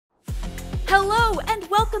Hello and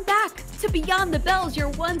welcome back to Beyond the Bells, your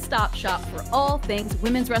one-stop shop for all things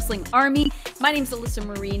Women's Wrestling Army. My name's Alyssa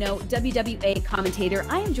Marino, WWA commentator.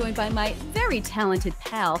 I am joined by my very talented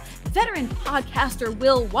pal, veteran podcaster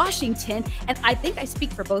Will Washington, and I think I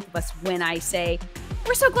speak for both of us when I say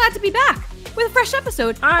we're so glad to be back with a fresh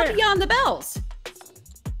episode of Beyond the Bells.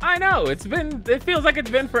 I know, it feels like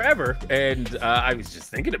it's been forever, and I was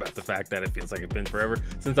just thinking about the fact that it feels like it's been forever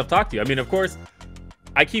since I've talked to you. I mean, of course,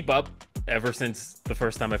 I keep up ever since the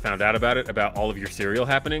first time I found out about all of your serial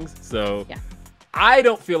happenings. So yeah. I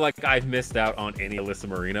don't feel like I've missed out on any Alyssa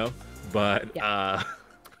Marino, but yeah.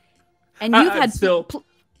 And you've had still.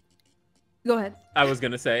 Go ahead. I was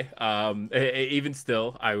gonna say, even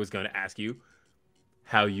still, I was gonna ask you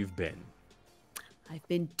how you've been. I've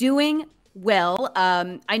been doing well.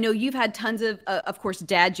 I know you've had tons of course,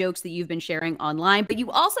 dad jokes that you've been sharing online, but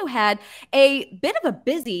you also had a bit of a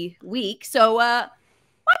busy week. So,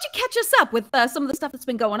 why don't you catch us up with some of the stuff that's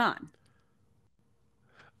been going on?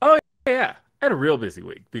 Oh, yeah. I had a real busy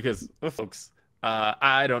week because, folks,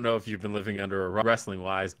 I don't know if you've been living under a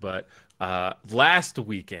wrestling-wise, but last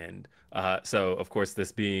weekend, so, of course,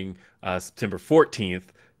 this being September 14th,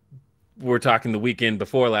 we're talking the weekend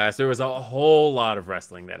before last, there was a whole lot of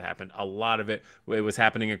wrestling that happened. A lot of it was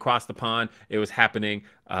happening across the pond. It was happening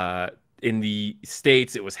in the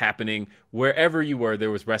States. It was happening wherever you were.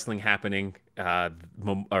 There was wrestling happening.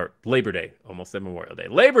 Or Labor Day, almost said Memorial Day.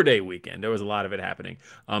 Labor Day weekend. There was a lot of it happening,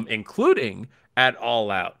 including at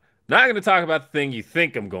All Out. Not going to talk about the thing you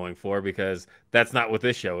think I'm going for because that's not what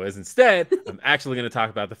this show is. Instead, I'm actually going to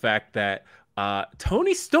talk about the fact that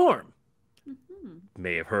Toni Storm,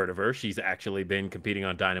 may have heard of her. She's actually been competing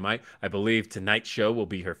on Dynamite. I believe tonight's show will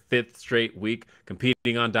be her 5th straight week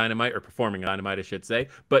competing on Dynamite, or performing on Dynamite, I should say.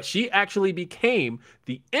 But she actually became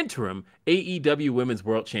the interim AEW Women's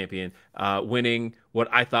World Champion, winning what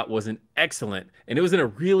I thought was an excellent, and it was in a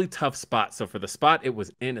really tough spot. So for the spot it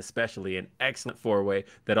was in, especially an excellent four-way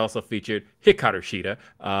that also featured Hikaru Shida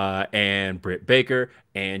and Britt Baker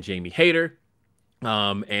and Jamie Hayter.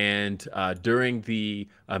 And during the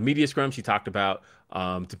media scrum, she talked about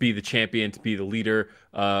to be the champion, to be the leader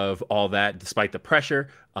of all that, despite the pressure.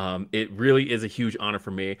 It really is a huge honor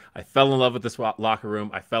for me. I fell in love with this locker room.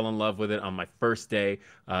 I fell in love with it on my first day.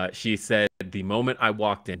 She said, the moment I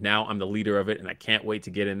walked in, now I'm the leader of it, and I can't wait to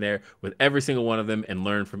get in there with every single one of them and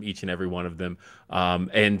learn from each and every one of them.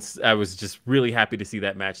 And I was just really happy to see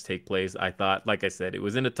that match take place. I thought, like I said, it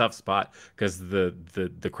was in a tough spot because the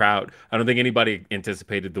crowd, I don't think anybody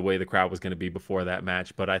anticipated the way the crowd was going to be before that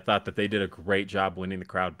match, but I thought that they did a great job winning the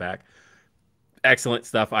crowd back. Excellent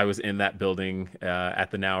stuff. I was in that building at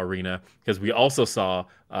the Now Arena because we also saw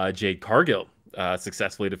Jade Cargill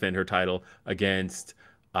successfully defend her title against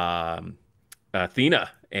Athena,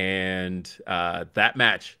 and that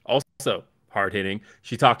match also hard-hitting.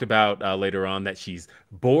 She talked about later on that she's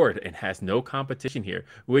bored and has no competition here,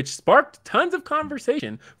 which sparked tons of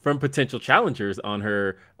conversation from potential challengers on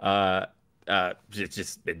her.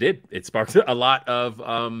 It sparked a lot of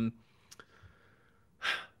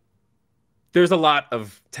there's a lot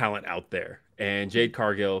of talent out there, and Jade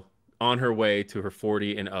Cargill on her way to her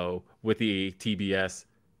 40-0 with the TBS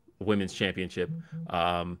Women's Championship.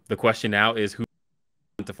 The question now is who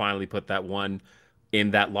to finally put that one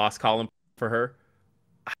in that loss column for her.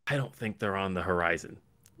 I don't think they're on the horizon.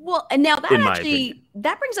 Well, and now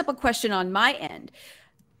that brings up a question on my end.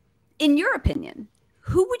 In your opinion,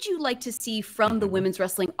 who would you like to see from the Women's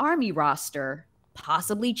Wrestling Army roster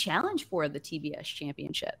possibly challenge for the TBS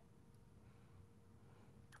Championship?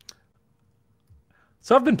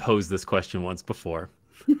 So I've been posed this question once before.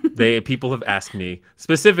 People have asked me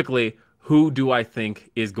specifically, who do I think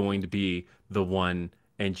is going to be the one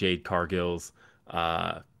in Jade Cargill's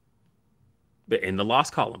in the loss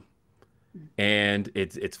column? And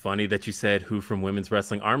it's funny that you said who from Women's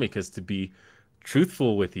Wrestling Army, because to be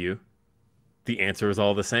truthful with you, the answer is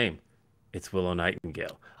all the same. It's Willow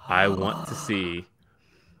Nightingale. I want to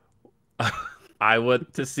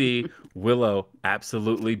see Willow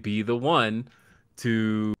absolutely be the one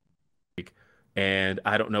to, and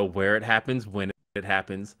I don't know where it happens, when it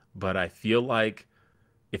happens, but I feel like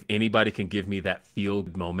if anybody can give me that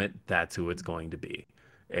feel-good moment, that's who it's going to be.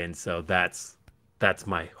 And so that's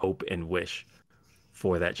my hope and wish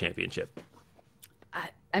for that championship.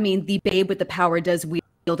 I mean, the babe with the power does wield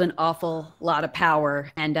an awful lot of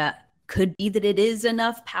power, and could be that it is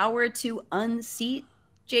enough power to unseat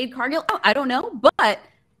Jade Cargill. Oh, I don't know, but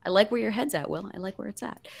I like where your head's at, Will. I like where it's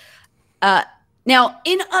at. Now,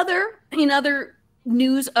 in other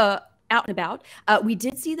news, out and about, we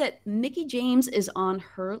did see that Mickie James is on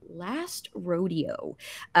her last rodeo.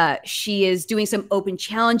 She is doing some open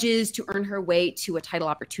challenges to earn her way to a title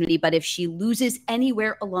opportunity, but if she loses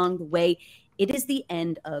anywhere along the way, it is the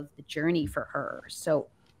end of the journey for her. So,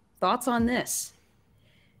 thoughts on this?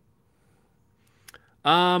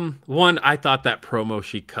 One, I thought that promo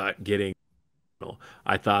she cut getting,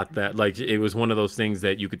 I thought that like it was one of those things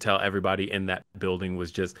that you could tell everybody in that building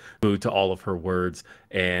was just moved to all of her words,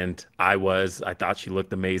 and I thought she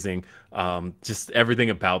looked amazing. Just everything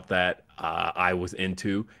about that I was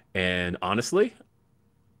into, and honestly,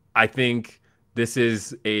 I think this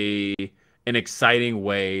is a an exciting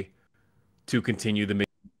way to continue the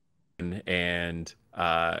mission and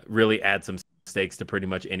really add some stakes to pretty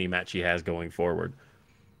much any match she has going forward.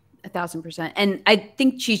 1,000%. And I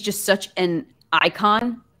think she's just such an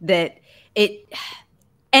icon that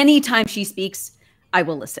anytime she speaks, I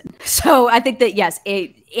will listen. So I think that yes,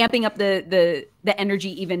 amping up the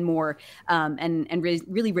energy even more, and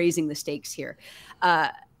really raising the stakes here.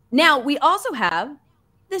 Now we also have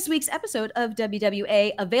this week's episode of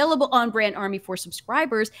WWA available on Brand Army for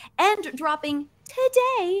subscribers and dropping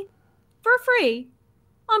today for free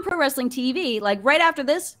on Pro Wrestling TV. Like right after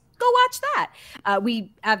this, go watch that.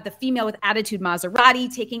 We have the female with attitude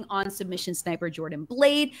Maserati taking on submission sniper Jordan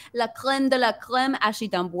Blade, La Creme de la Creme Ashley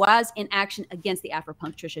D'Amboise in action against the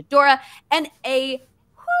Afro-Punk Trisha Dora, and a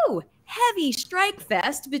heavy strike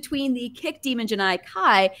fest between the Kick Demon Janai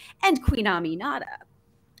Kai and Queen Aminata.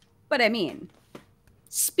 But I mean,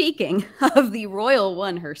 speaking of the Royal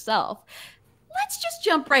One herself, let's just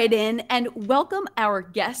jump right in and welcome our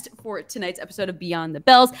guest for tonight's episode of Beyond the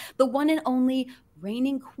Bells, the one and only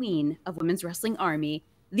reigning queen of Women's Wrestling Army,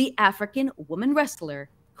 the African woman wrestler,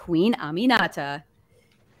 Queen Aminata.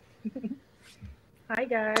 Hi,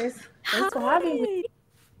 guys. Thanks for having me.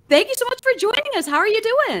 Thank you so much for joining us. How are you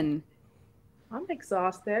doing? I'm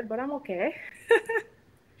exhausted, but I'm okay.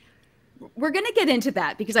 We're going to get into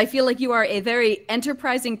that because I feel like you are a very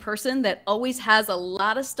enterprising person that always has a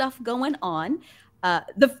lot of stuff going on.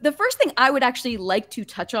 The first thing I would actually like to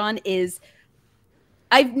touch on is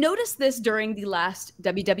I've noticed this during the last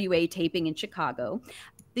WWA taping in Chicago,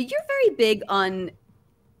 that you're very big on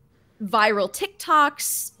viral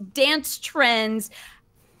TikToks, dance trends.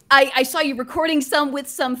 I saw you recording some with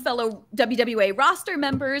some fellow WWA roster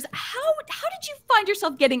members. How did you find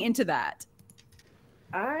yourself getting into that?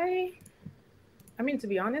 I mean, to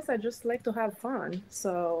be honest, I just like to have fun.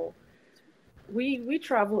 So we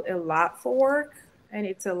travel a lot for work, and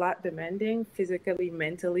it's a lot demanding physically,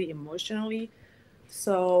 mentally, emotionally.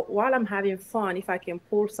 So while I'm having fun, if I can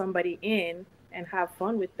pull somebody in and have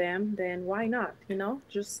fun with them, then why not? You know,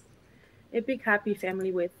 just a big happy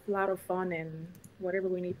family with a lot of fun and whatever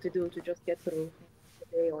we need to do to just get through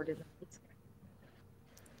the day or the night.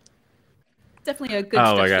 Definitely a good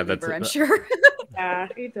stress reliever, I'm sure. Yeah,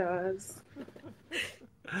 it does.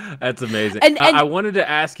 That's amazing. And I wanted to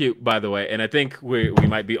ask you, by the way, and I think we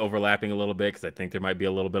might be overlapping a little bit because I think there might be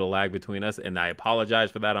a little bit of lag between us, and I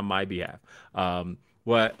apologize for that on my behalf.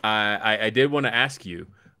 What I did want to ask you,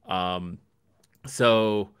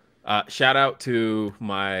 shout out to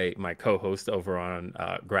my co-host over on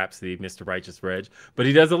Grapsy, Mr. Righteous Reg, but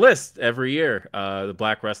he does a list every year, the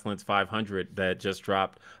Black Wrestling's 500 that just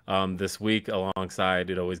dropped this week alongside,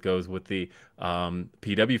 it always goes with the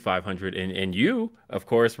PW 500, and you, of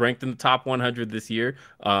course, ranked in the top 100 this year.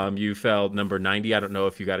 You fell number 90. I don't know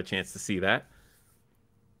if you got a chance to see that.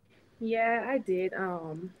 Yeah, I did.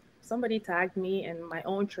 Somebody tagged me and my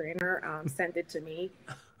own trainer sent it to me,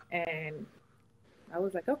 and I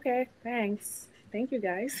was like, okay, thanks. Thank you,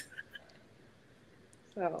 guys.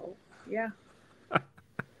 So, yeah.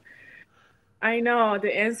 I know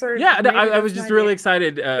the answer. Yeah, I was just really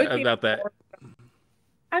excited about that.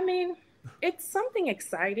 I mean, it's something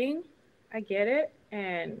exciting. I get it.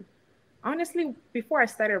 And honestly, before I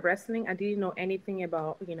started wrestling, I didn't know anything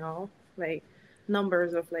about, like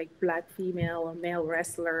numbers of like Black female or male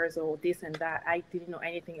wrestlers or this and that. I didn't know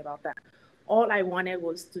anything about that. All I wanted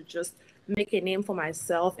was to just make a name for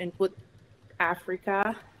myself and put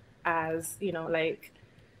Africa as, like,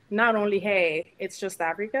 not only, hey, it's just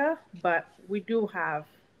Africa, but we do have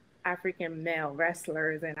African male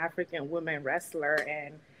wrestlers and African women wrestler.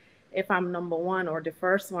 And if I'm number one or the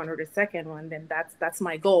first one or the second one, then that's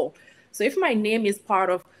my goal. So if my name is part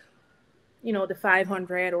of, the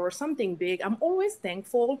 500 or something big, I'm always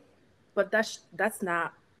thankful, but that's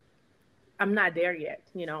not, I'm not there yet,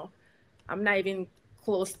 I'm not even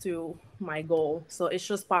close to my goal. So it's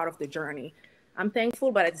just part of the journey. I'm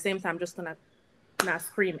thankful, but at the same time, I'm just gonna not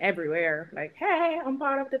scream everywhere like, hey, I'm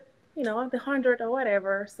part of the, the 100 or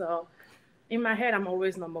whatever. So in my head, I'm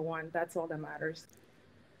always number one. That's all that matters.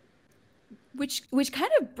 Which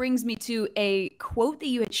kind of brings me to a quote that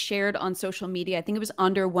you had shared on social media. I think it was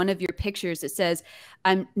under one of your pictures. It says,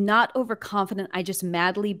 "I'm not overconfident. I just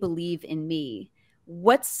madly believe in me."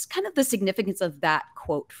 What's kind of the significance of that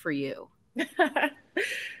quote for you?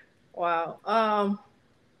 Wow.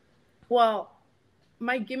 Well,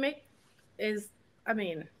 my gimmick is, I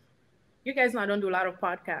mean, you guys know I don't do a lot of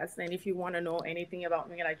podcasts, and if you want to know anything about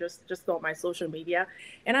me, like just go on my social media,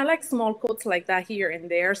 and I like small quotes like that here and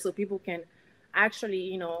there, so people can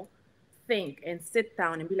actually, think and sit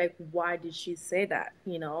down and be like, why did she say that?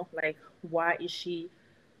 Like, why is she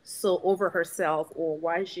so over herself, or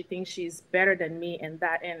why does she think she's better than me? And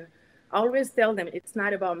that, and I always tell them it's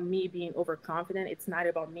not about me being overconfident. It's not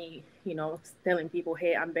about me, telling people,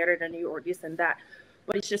 hey, I'm better than you, or this and that.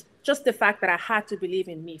 But it's just the fact that I had to believe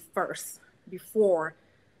in me first before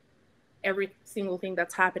every single thing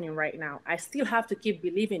that's happening right now. I still have to keep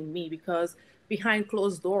believing in me, because behind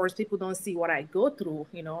closed doors, people don't see what I go through,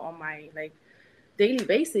 on my like daily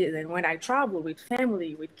basis. And when I travel with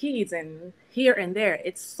family, with kids, and here and there,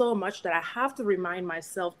 it's so much that I have to remind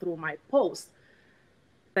myself through my posts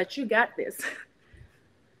that you got this.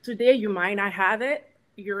 Today, you might not have it.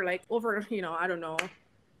 You're like over, I don't know,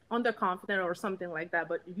 underconfident or something like that,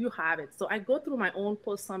 but you have it. So I go through my own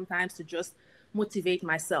posts sometimes to just motivate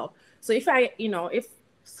myself. So if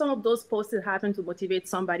some of those posts happen to motivate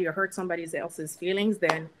somebody or hurt somebody else's feelings,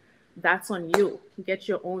 then that's on you. Get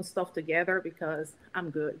your own stuff together, because I'm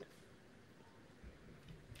good.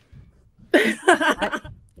 I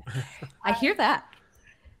hear that.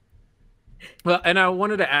 Well, and I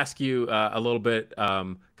wanted to ask you a little bit,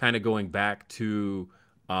 kind of going back to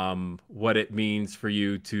what it means for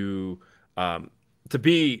you to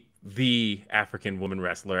be the African woman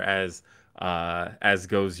wrestler, as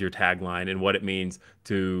goes your tagline, and what it means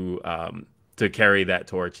to carry that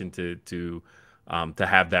torch and to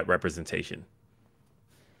have that representation.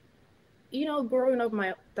 Growing up,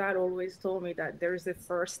 my dad always told me that there's a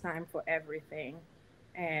first time for everything.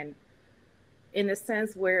 And in a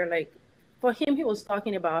sense where, like, for him, he was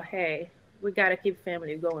talking about, hey, we got to keep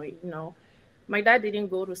family going. My dad didn't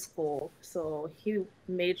go to school, so he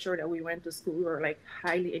made sure that we went to school. We were like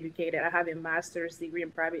highly educated. I have a master's degree in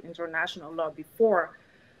private international law before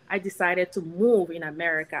I decided to move in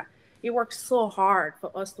America. He worked so hard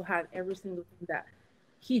for us to have every single thing that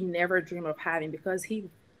he never dreamed of having, because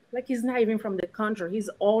he's not even from the country. He's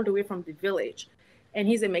all the way from the village, and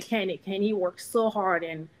he's a mechanic, and he worked so hard,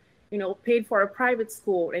 and paid for a private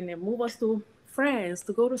school, and then moved us to France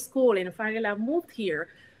to go to school, and finally I moved here.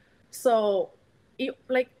 So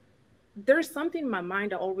there's something in my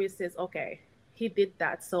mind that always says, okay, he did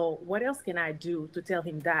that, so what else can I do to tell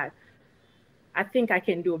him that I think I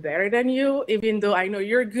can do better than you, even though I know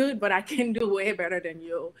you're good, but I can do way better than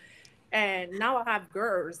you. And now I have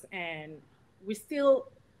girls, and we still,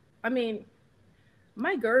 I mean,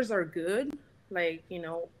 my girls are good, like,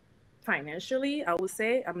 financially, I would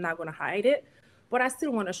say. I'm not going to hide it. But I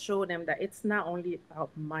still want to show them that it's not only about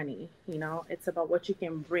money, it's about what you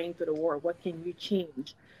can bring to the world. What can you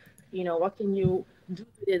change? What can you do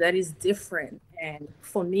today that is different? And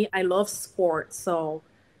for me, I love sports. So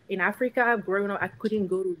in Africa, growing up, I couldn't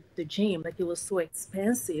go to the gym. Like, it was so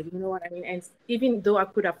expensive. You know what I mean? And even though I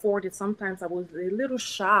could afford it, sometimes I was a little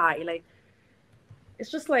shy. Like,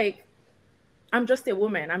 it's just like, I'm just a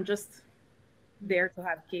woman. I'm just there to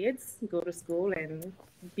have kids, go to school, and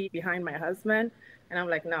be behind my husband. And I'm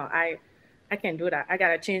like, no, I can't do that. I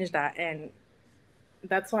gotta change that. And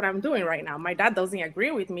that's what I'm doing right now. My dad doesn't agree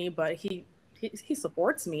with me, but he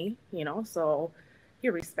supports me, so he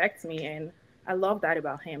respects me, and I love that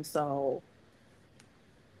about him. So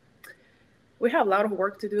we have a lot of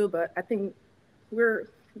work to do, but I think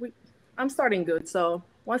I'm starting good. So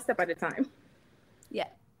one step at a time. Yeah.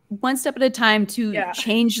 One step at a time to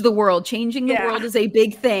change the world. Changing the world is a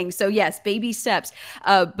big thing. So yes, baby steps.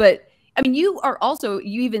 But I mean, you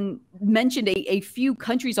even mentioned a few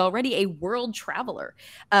countries already, a world traveler.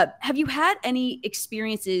 Have you had any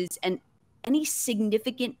experiences and any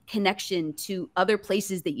significant connection to other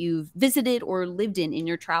places that you've visited or lived in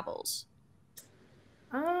your travels?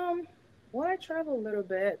 Well, I travel a little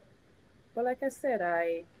bit, but like I said,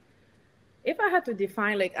 if I had to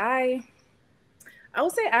define, like, I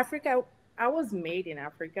would say Africa. I was made in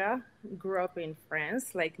Africa, grew up in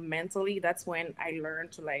France. Like, mentally, that's when I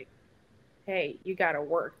learned to, like, hey, you gotta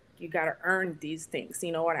work, you gotta earn these things.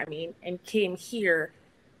 You know what I mean? And came here,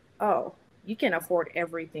 oh, you can afford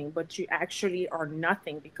everything, but you actually are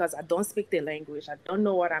nothing, because I don't speak the language. I don't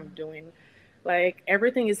know what I'm doing. Like,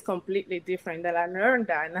 everything is completely different. Then I learned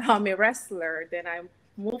that. Now I'm a wrestler. Then I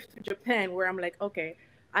moved to Japan, where I'm like, okay,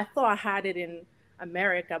 I thought I had it in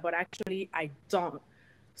America, but actually I don't.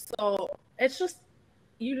 So it's just,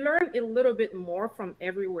 you learn a little bit more from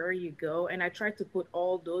everywhere you go. And I try to put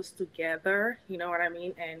all those together, you know what I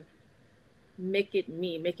mean? And make it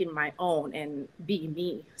me, make it my own and be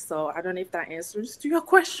me. So I don't know if that answers to your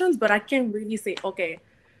questions, but I can't really say, okay,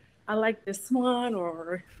 I like this one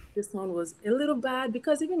or this one was a little bad,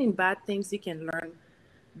 because even in bad things, you can learn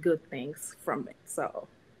good things from it. So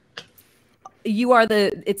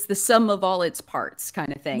it's the sum of all its parts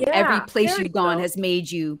kind of thing. Every yeah, place there you've you gone go. has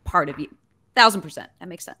made you part of you. 1,000%. That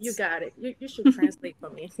makes sense. You got it. You should translate for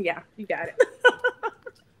me. Yeah, you got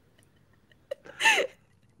it.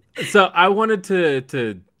 So I wanted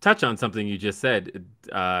to touch on something you just said.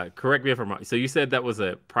 Correct me if I'm wrong. So you said that was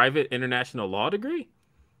a private international law degree?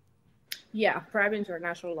 Yeah, private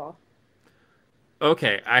international law.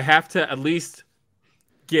 Okay, I have to at least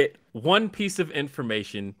get one piece of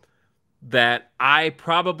information that I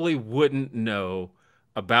probably wouldn't know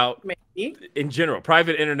about Maybe. in general,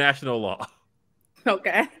 private international law.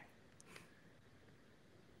 Okay.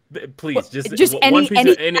 Please, just Just one piece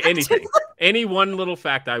of any anything. Any one little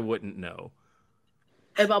fact I wouldn't know.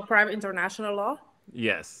 About private international law?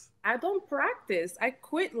 Yes. I don't practice. I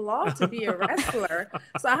quit law to be a wrestler.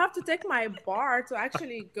 So I have to take my bar to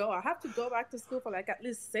actually go. I have to go back to school for like at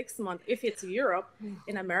least 6 months. If it's Europe,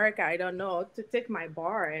 in America, I don't know, to take my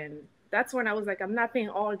bar. And that's when I was like, I'm not paying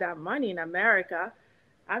all that money in America.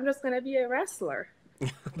 I'm just going to be a wrestler.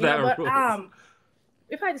 That rules.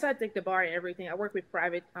 If I decide to take the bar and everything, I work with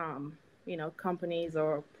private, companies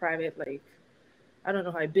or private, like, I don't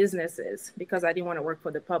know how business is, because I didn't want to work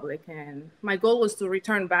for the public. And my goal was to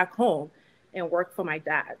return back home and work for my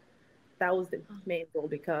dad. That was the main goal,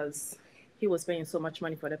 because he was paying so much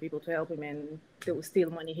money for the people to help him, and they would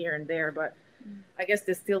steal money here and there. But I guess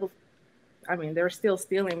they're still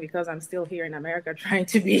stealing, because I'm still here in America trying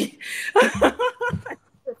to be a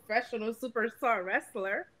professional superstar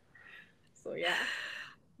wrestler. So, yeah.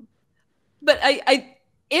 But I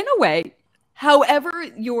in a way, however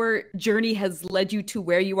your journey has led you to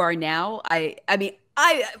where you are now, I mean,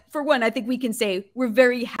 for one, I think we can say we're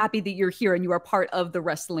very happy that you're here and you are part of the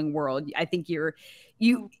wrestling world. I think you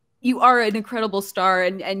are an incredible star,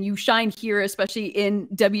 and you shine here, especially in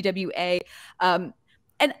WWA. And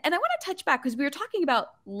I want to touch back, because we were talking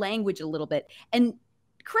about language a little bit. And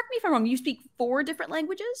correct me if I'm wrong, you speak 4 different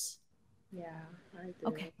languages? Yeah, I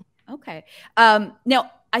do. Okay.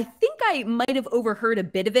 Now, I think I might have overheard a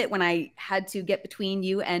bit of it when I had to get between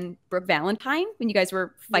you and Brooke Valentine when you guys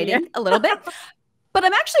were fighting a little bit. But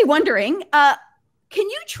I'm actually wondering, can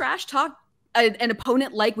you trash talk an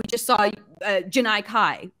opponent like we just saw, Janai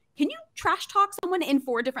Kai? Can you trash talk someone in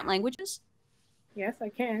 4 different languages? Yes, I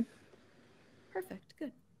can. Perfect.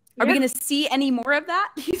 Good. Are we going to see any more of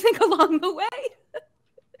that, do you think, along the way?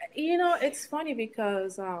 It's funny,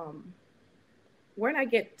 because when I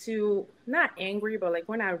get to, not angry, but like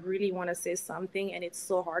when I really want to say something and it's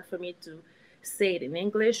so hard for me to say it in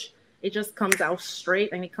English, it just comes out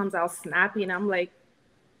straight and it comes out snappy. And I'm like,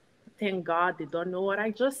 thank God they don't know what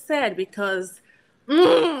I just said, because, you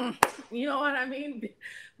know what I mean?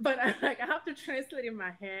 But I have to translate in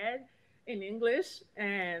my head in English,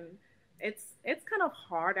 and it's kind of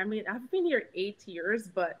hard. I mean, I've been here 8 years,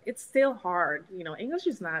 but it's still hard. English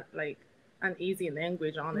is not like an easy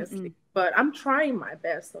language, honestly. But I'm trying my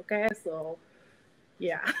best. Okay, so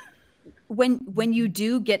yeah. When you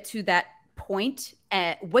do get to that point,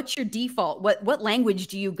 what's your default? What language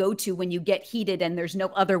do you go to when you get heated and there's no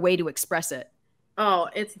other way to express it? Oh,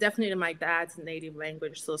 it's definitely my dad's native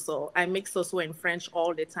language. So I mix also in French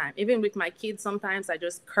all the time. Even with my kids, sometimes I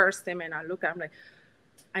just curse them and I look at them like,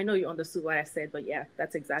 I know you understood what I said, but yeah,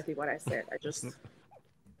 that's exactly what I said. I just,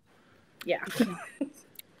 yeah.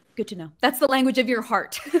 Good to know. That's the language of your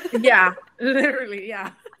heart. Yeah, literally,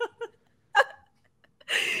 yeah.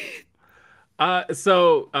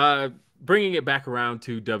 So bringing it back around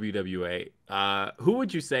to WWA, who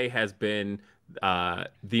would you say has been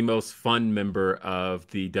the most fun member of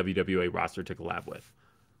the WWA roster to collab with?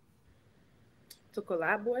 To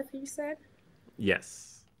collab with, you said?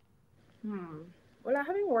 Yes. Well, I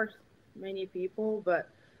haven't worked many people, but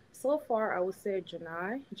so far I would say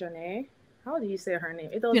Janae. How do you say her name?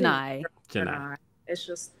 It doesn't Janai. Janai. It's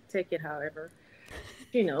just take it however.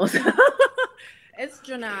 She knows. It's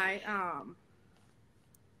Janai.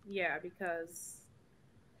 Yeah, because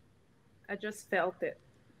I just felt it,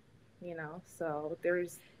 So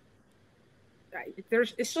there's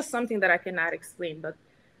it's just something that I cannot explain, but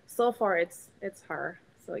so far it's her.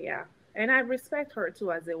 So yeah, and I respect her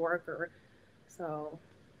too as a worker. So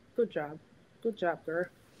good job, girl.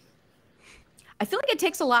 I feel like it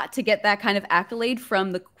takes a lot to get that kind of accolade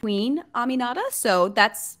from the Queen Aminata. So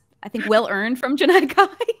that's, I think, well earned from Janai Kai.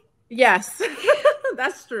 Yes,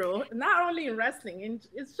 that's true. Not only in wrestling,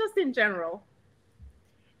 it's just in general.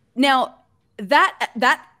 Now,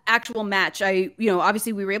 that actual match,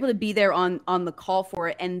 obviously we were able to be there on the call for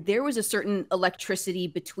it, and there was a certain electricity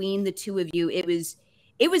between the two of you. It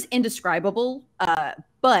was indescribable.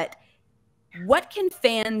 But what can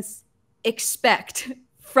fans expect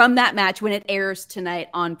from that match when it airs tonight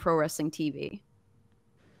on Pro Wrestling TV?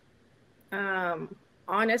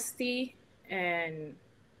 Honesty and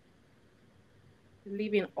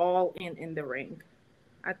leaving all in the ring.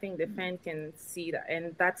 I think the fan can see that,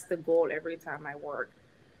 and that's the goal every time I work.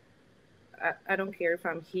 I don't care if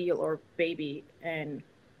I'm heel or baby, and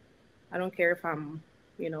I don't care if I'm,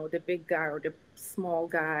 the big guy or the small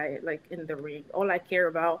guy, like in the ring. All I care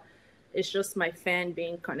about is just my fan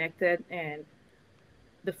being connected and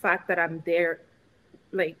the fact that I'm there,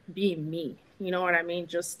 like being me. You know what I mean?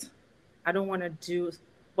 Just, I don't want to do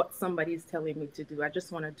what somebody's telling me to do. I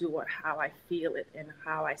just want to do how I feel it and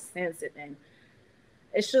how I sense it. And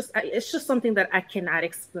it's just something that I cannot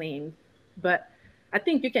explain, but I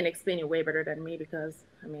think you can explain it way better than me because,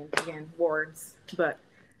 again, words. But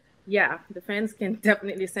yeah, the fans can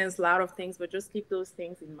definitely sense a lot of things, but just keep those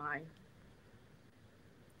things in mind.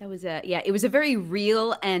 It was a very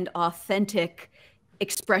real and authentic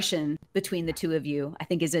expression between the two of you. I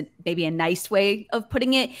think is maybe a nice way of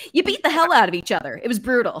putting it. You beat the hell out of each other. It was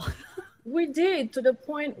brutal. We did, to the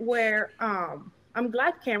point where I'm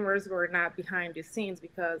glad cameras were not behind the scenes,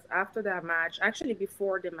 because after that match, actually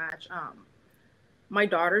before the match, my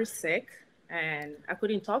daughter's sick and I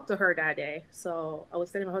couldn't talk to her that day. So I was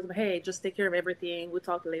telling my husband, hey, just take care of everything. We'll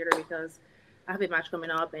talk later because I have a match coming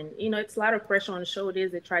up. And, it's a lot of pressure on show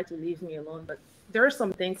days. They try to leave me alone. But there are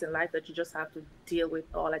some things in life that you just have to deal with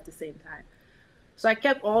all at the same time. So I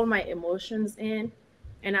kept all my emotions in.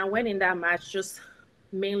 And I went in that match just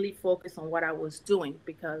mainly focused on what I was doing,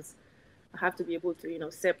 because I have to be able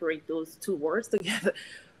to, separate those two words together.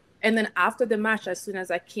 And then after the match, as soon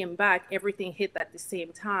as I came back, everything hit at the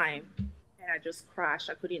same time. And I just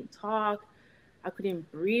crashed. I couldn't talk. I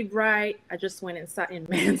couldn't breathe right. I just went and sat in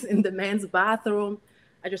the men's bathroom.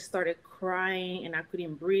 I just started crying and I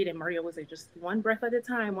couldn't breathe. And Mario was like, just one breath at a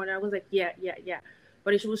time. When I was like, yeah.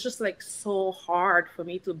 But it was just like so hard for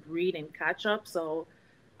me to breathe and catch up. So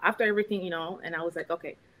after everything, and I was like,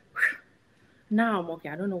 okay, now I'm okay.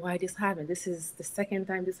 I don't know why this happened. This is the second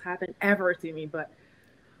time this happened ever to me, but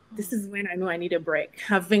this is when I know I need a break.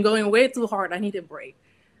 I've been going way too hard. I need a break.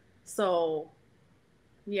 So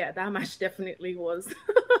yeah, that match definitely was,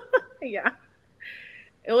 yeah.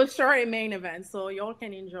 It was sure a main event, so y'all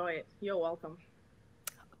can enjoy it. You're welcome.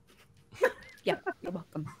 Yeah, you're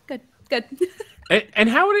welcome. Good. And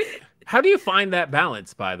how do you find that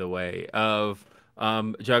balance, by the way, of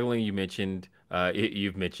juggling? You mentioned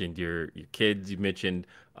you've mentioned your kids. You've mentioned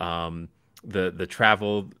the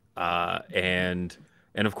travel, and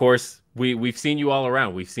of course we've seen you all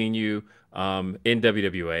around. We've seen you in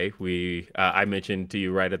WWA. I mentioned to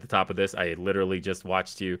you right at the top of this, I literally just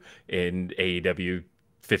watched you in AEW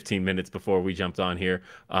 15 minutes before we jumped on here.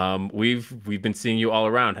 We've been seeing you all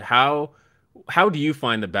around. How do you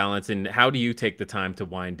find the balance, and how do you take the time to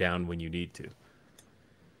wind down when you need to?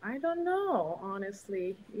 I don't know,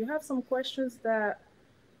 honestly. You have some questions that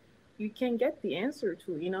you can't get the answer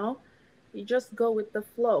to, You just go with the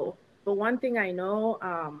flow. But one thing I know,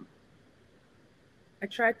 I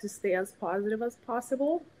try to stay as positive as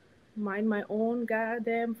possible, mind my own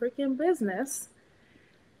goddamn freaking business,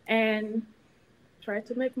 and try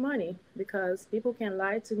to make money, because people can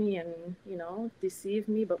lie to me and, deceive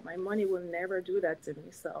me, but my money will never do that to me.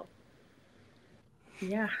 So,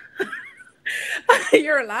 yeah.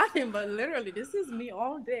 You're laughing, but literally, this is me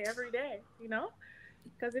all day, every day,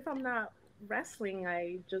 Because if I'm not wrestling,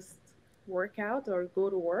 I just work out or go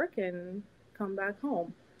to work and come back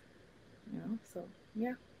home, So,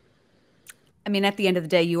 yeah. I mean, at the end of the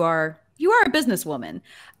day, you are a businesswoman.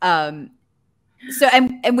 So,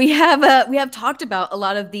 and we have talked about a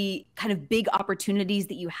lot of the kind of big opportunities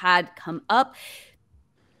that you had come up.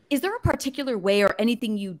 Is there a particular way or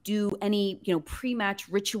anything you do, any, pre-match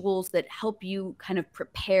rituals that help you kind of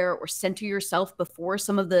prepare or center yourself before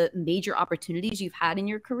some of the major opportunities you've had in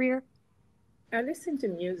your career? I listen to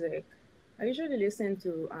music. I usually listen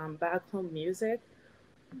to back home music,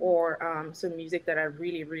 or some music that I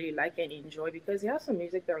really, really like and enjoy, because you have some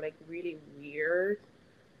music that are like really weird,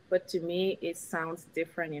 but to me, it sounds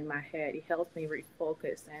different in my head. It helps me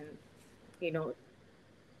refocus and,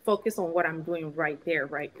 focus on what I'm doing right there,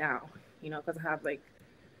 right now, because I have like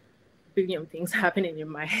billion things happening in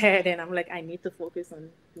my head, and I'm like, I need to focus on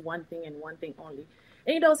one thing and one thing only.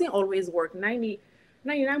 And it doesn't always work.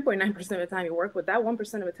 99.9% of the time it works, but that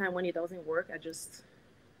 1% of the time when it doesn't work,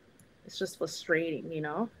 it's just frustrating,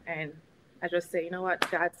 And I just say, you know what,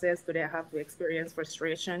 God says today I have to experience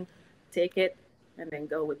frustration, take it, and then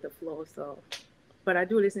go with the flow. So, but I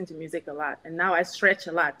do listen to music a lot, and now I stretch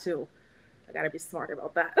a lot too. I gotta be smart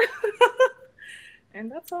about that.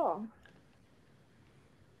 And that's all.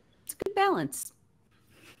 It's a good balance.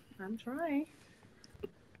 I'm trying.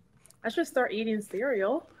 I should start eating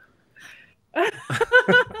cereal.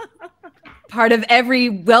 Part of every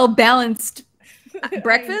well-balanced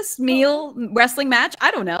breakfast, meal, wrestling match.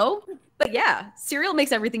 I don't know. But yeah, cereal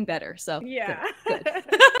makes everything better. So yeah. Good.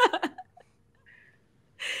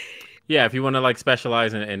 Yeah, if you want to like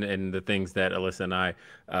specialize in the things that Alyssa and I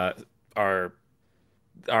are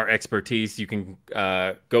our expertise, you can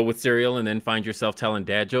go with cereal and then find yourself telling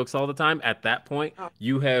dad jokes all the time. At that point,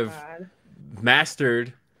 you have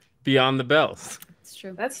mastered Beyond the Bells. It's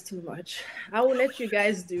true. That's too much. I will let you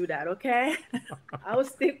guys do that, okay? I will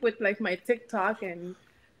stick with like my TikTok and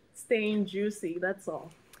staying juicy. That's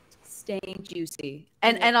all. Staying juicy.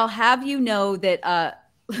 And I'll have you know that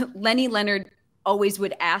Lenny Leonard always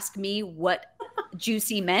would ask me what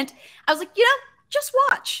juicy meant. I was like, just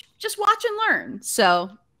watch and learn.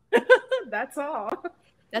 So that's all.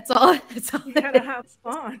 That's all. You gotta have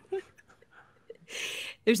fun.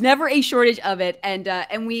 There's never a shortage of it,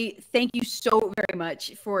 and we thank you so very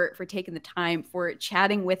much for taking the time for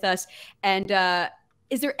chatting with us. And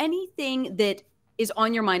is there anything that is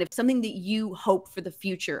on your mind of something that you hope for the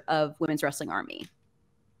future of Women's Wrestling Army?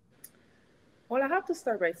 Well, I have to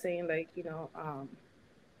start by saying, like,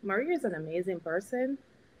 Maria is an amazing person,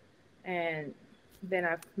 and then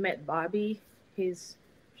I've met Bobby. He's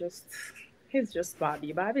just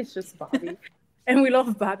Bobby. Bobby's just Bobby, and we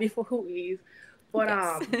love Bobby for who he is. But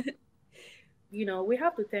yes. We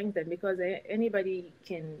have to thank them, because anybody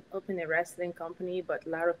can open a wrestling company, but a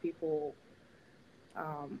lot of people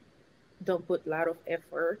don't put a lot of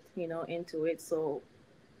effort, into it. So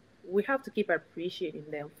we have to keep appreciating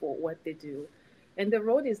them for what they do. And the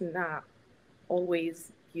road is not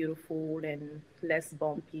always beautiful and less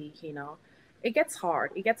bumpy, It gets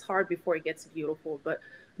hard. It gets hard before it gets beautiful. But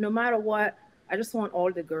no matter what, I just want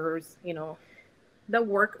all the girls, that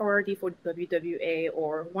work already for WWA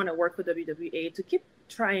or want to work for WWA to keep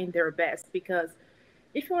trying their best, because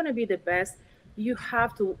if you want to be the best, you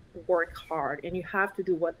have to work hard and you have to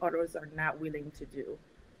do what others are not willing to do,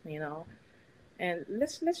 And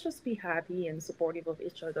let's just be happy and supportive of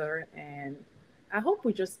each other. And I hope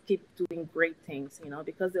we just keep doing great things,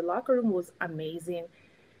 because the locker room was amazing.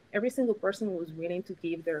 Every single person was willing to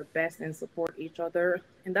give their best and support each other.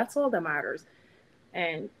 And that's all that matters.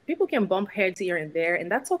 And people can bump heads here and there, and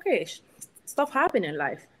that's okay. Stuff happen in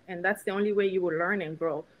life. And that's the only way you will learn and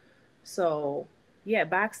grow. So, yeah,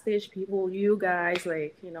 backstage people, you guys,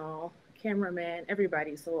 like, cameraman,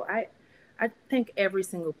 everybody. So I thank every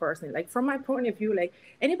single person. Like, from my point of view, like,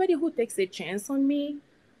 anybody who takes a chance on me,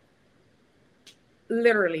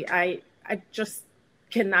 literally, I just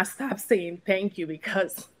cannot stop saying thank you,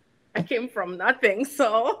 because I came from nothing.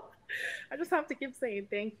 So I just have to keep saying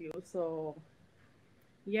thank you. So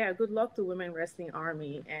yeah, good luck to Women Wrestling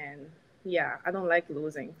Army. And yeah, I don't like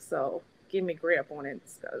losing. So give me great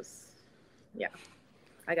opponents, because yeah,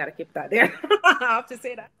 I got to keep that there. I have to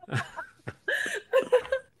say that.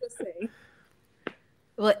 Just saying.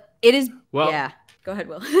 Well, it is. Well, yeah, go ahead,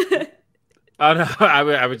 Will. Oh, no,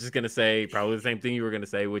 I was just going to say probably the same thing you were going to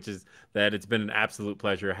say, which is that it's been an absolute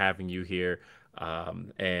pleasure having you here.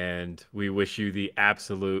 And we wish you the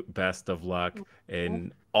absolute best of luck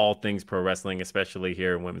in all things pro wrestling, especially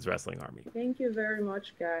here in Women's Wrestling Army. Thank you very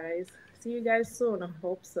much, guys. See you guys soon. I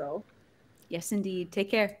hope so. Yes, indeed.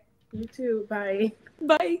 Take care. You too. Bye.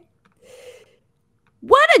 Bye.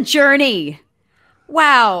 What a journey.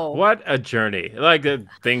 Wow. What a journey. Like the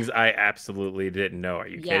things I absolutely didn't know. Are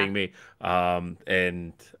you kidding me?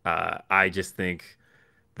 And I just think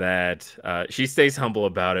that she stays humble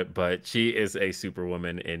about it, but she is a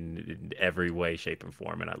superwoman in every way, shape, and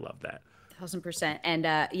form. And I love that. 1000%.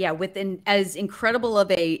 And yeah, within as incredible of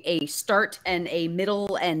a start and a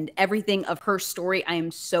middle and everything of her story, I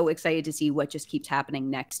am so excited to see what just keeps happening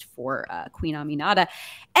next for Queen Aminata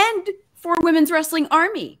and for Women's Wrestling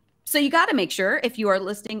Army. So you got to make sure, if you are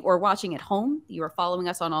listening or watching at home, you are following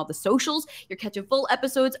us on all the socials. You're catching full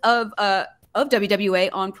episodes of WWA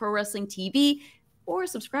on Pro Wrestling TV, or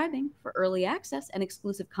subscribing for early access and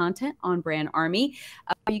exclusive content on Brand Army,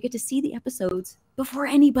 where you get to see the episodes before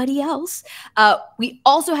anybody else. We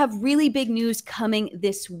also have really big news coming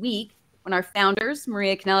this week. when our founders,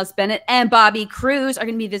 Maria Kanellis-Bennett and Bobby Cruz, are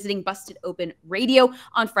going to be visiting Busted Open Radio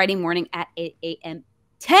on Friday morning at 10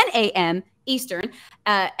 a.m. Eastern.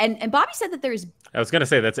 And Bobby said that there's... I was going to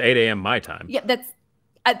say that's 8 a.m. my time. Yeah,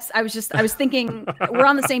 I was thinking we're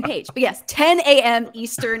on the same page. But yes, 10 a.m.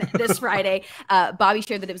 Eastern this Friday. Bobby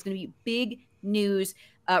shared that it was going to be big news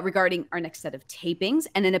regarding our next set of tapings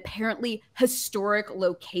and an apparently historic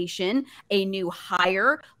location, a new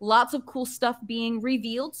hire, lots of cool stuff being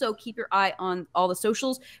revealed. So keep your eye on all the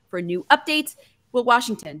socials for new updates. Will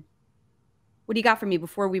Washington, what do you got for me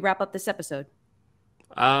before we wrap up this episode?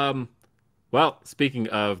 Well, speaking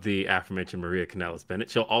of the aforementioned Maria Kanellis-Bennett,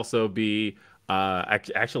 she'll also be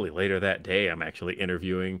actually later that day. I'm actually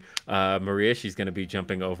interviewing Maria. She's going to be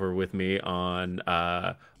jumping over with me on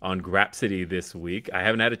Grapsity this week. I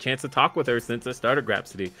haven't had a chance to talk with her since I started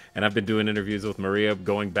Grapsity, and I've been doing interviews with Maria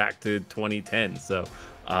going back to 2010. So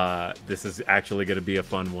this is actually going to be a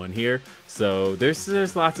fun one here. So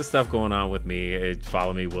there's lots of stuff going on with me.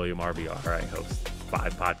 Follow me, William RBR. I host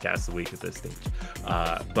 5 podcasts a week at this stage,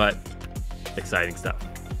 but exciting stuff.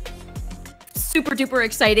 Super duper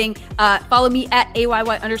exciting. Follow me at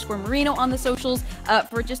AYY_Marino on the socials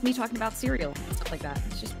for just me talking about cereal and stuff like that.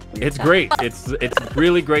 It's stuff. Great. It's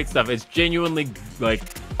really great stuff. It's genuinely like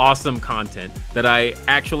awesome content that I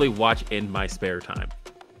actually watch in my spare time.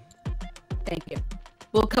 Thank you.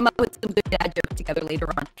 We'll come up with some good dad jokes together later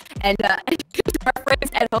on. And to our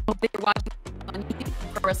friends at home, if you're watching on YouTube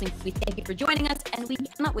Pro Wrestling, we thank you for joining us, and we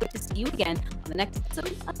cannot wait to see you again on the next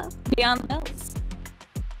episode of Beyond the Bells.